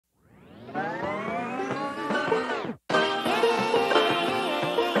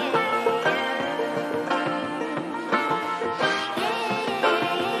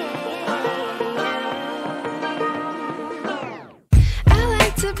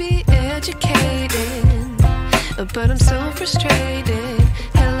but I'm so frustrated.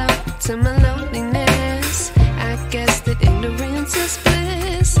 Hello to my loneliness. I guess that ignorance is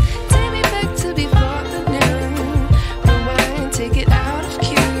bliss. Take me back to before the new. Rewind, take it out of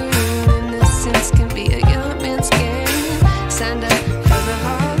cue. Innocence can be a young man's game. Signed up for the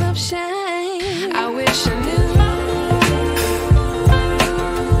hall of shame. I wish I knew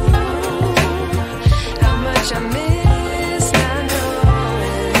how much I miss not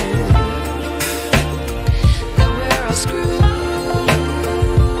knowing that we're all screwed.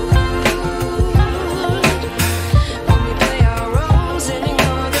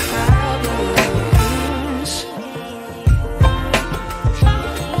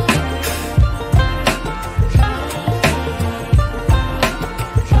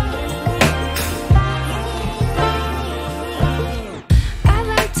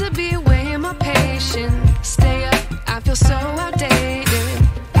 Stay up, I feel so outdated.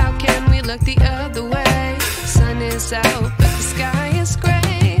 How can we look the other way? Sun is out, but the sky is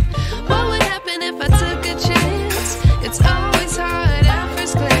gray. What would happen if I took a chance? It's always hard at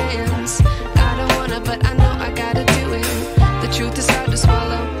first glance. I don't wanna, but I know I gotta do it. The truth is hard to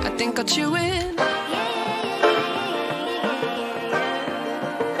swallow, I think I'll chew it.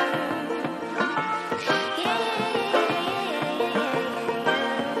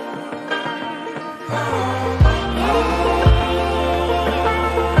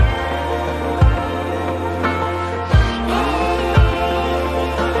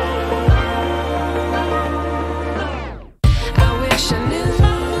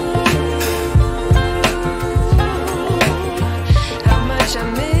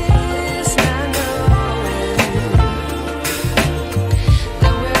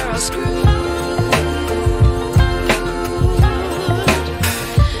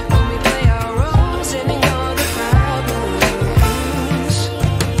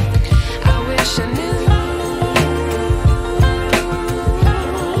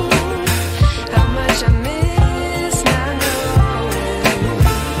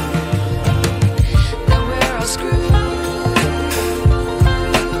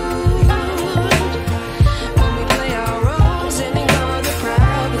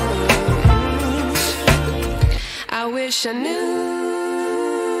 I wish I knew.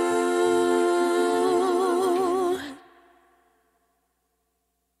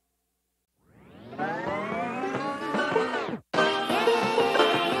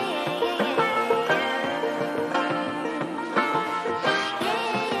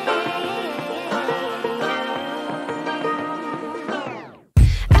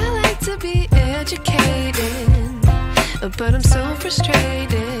 I like to be educated, but I'm so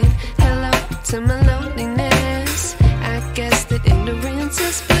frustrated. Hello to my loneliness. I guess that ignorance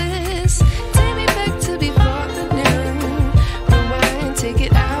is bliss. Take me back to before the new. Rewind, take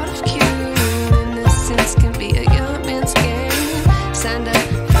it out of cue. Innocence can be a young man's game. Signed up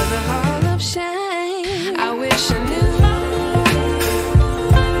for the hall of shame. I wish I knew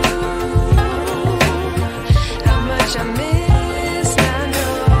how much I miss not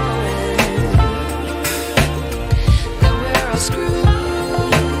knowing that we're all screwed.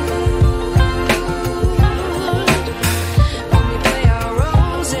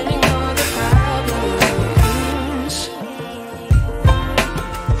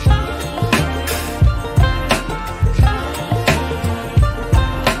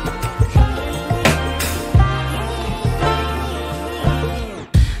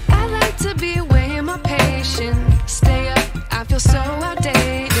 Stay up, I feel so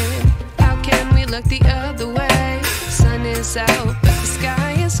outdated. How can we look the other way? Sun is out, but the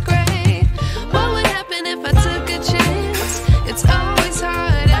sky is gray. What would happen if I took a chance? It's always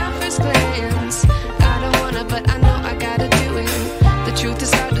hard at first glance. I don't wanna, but I know I gotta do it. The truth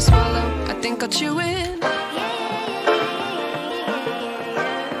is hard to swallow, I think I'll chew it.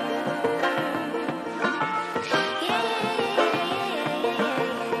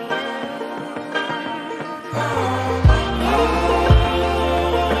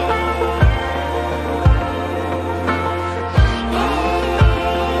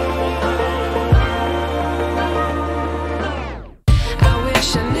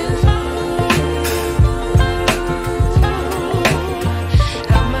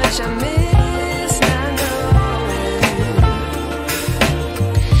 I miss not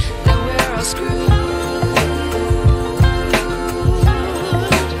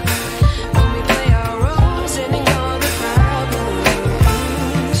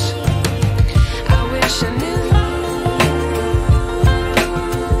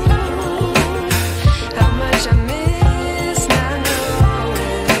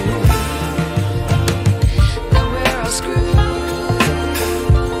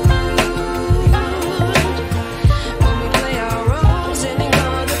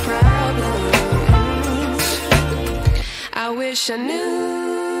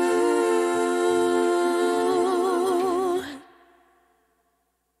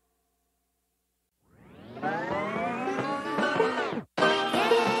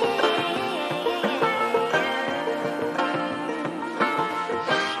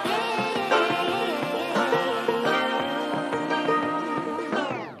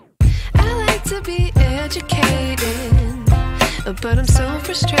educated, but I'm so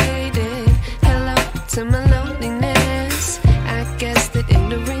frustrated. Hello to my loneliness. I guess that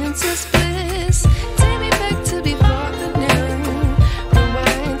ignorance is bliss. Take me back to before the new.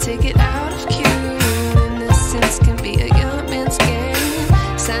 Rewind, take it out of cue. Innocence can be a young man's game.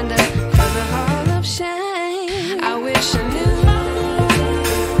 Signed up for the hall of shame. I wish I knew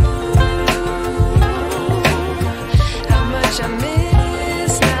how much I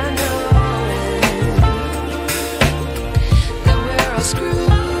miss not knowing that we're all screwed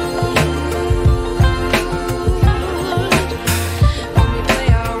when we play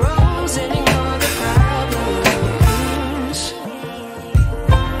our roles and ignore the problems.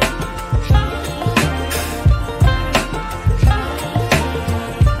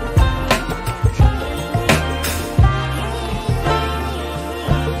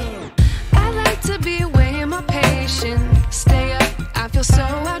 I like to be away in my patience. Stay up, I feel so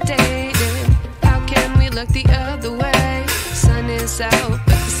outdated. How can we look the other way? Sun is out,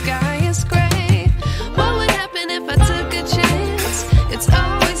 but the sky is gray. What would happen if I took a chance? It's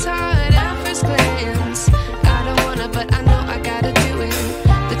always hard at first glance. I don't wanna, but I know I gotta do it.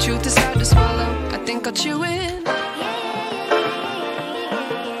 The truth is hard to swallow, I think I'll chew it.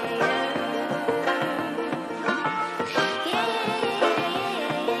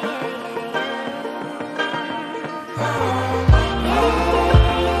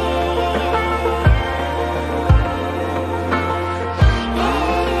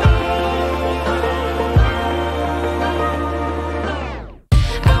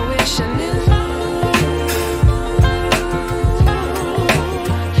 I wish I knew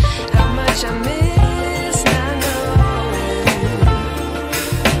how much I miss not knowing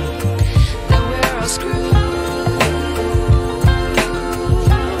that we're all screwed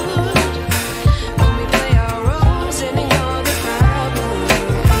when we play our roles and ignore the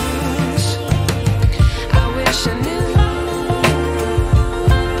problems. I wish I knew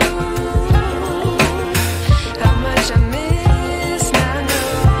how much I miss not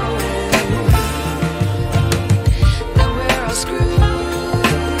knowing that we're all screwed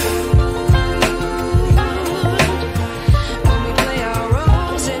when we play our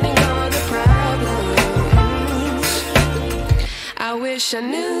roles and ignore the problems. I wish I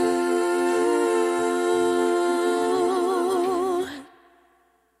knew.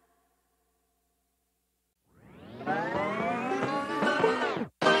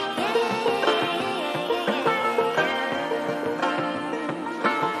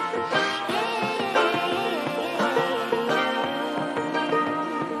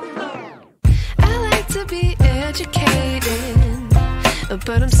 I like to be educated,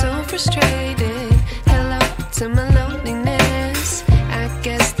 but I'm so frustrated. Hello to my loneliness. I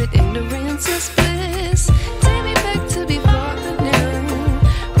guess that ignorance is bliss. Take me back to before the new.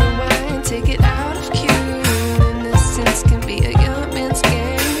 Rewind, take it out of cue. Innocence can be a young man's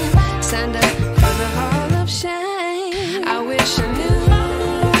game. Signed up for the hall of shame. I wish I knew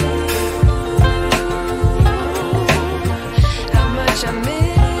how much I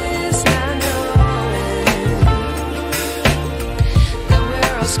miss not knowing that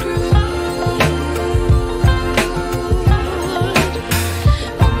we're all screwed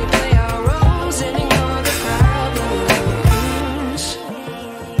when we play our roles and ignore the problems.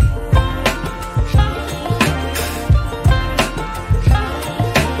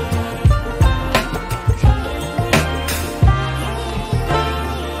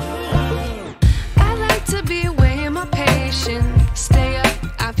 I like to be away in my patience. Stay up,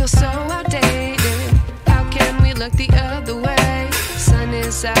 I feel so outdated. How can we look the other way? Sun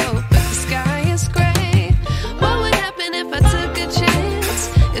is out, but the sky is gray. What would happen if I took a chance?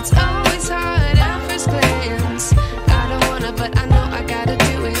 It's always hard at first glance. I don't wanna, but I know I gotta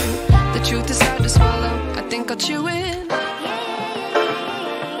do it. The truth is hard to swallow, I think I'll chew it.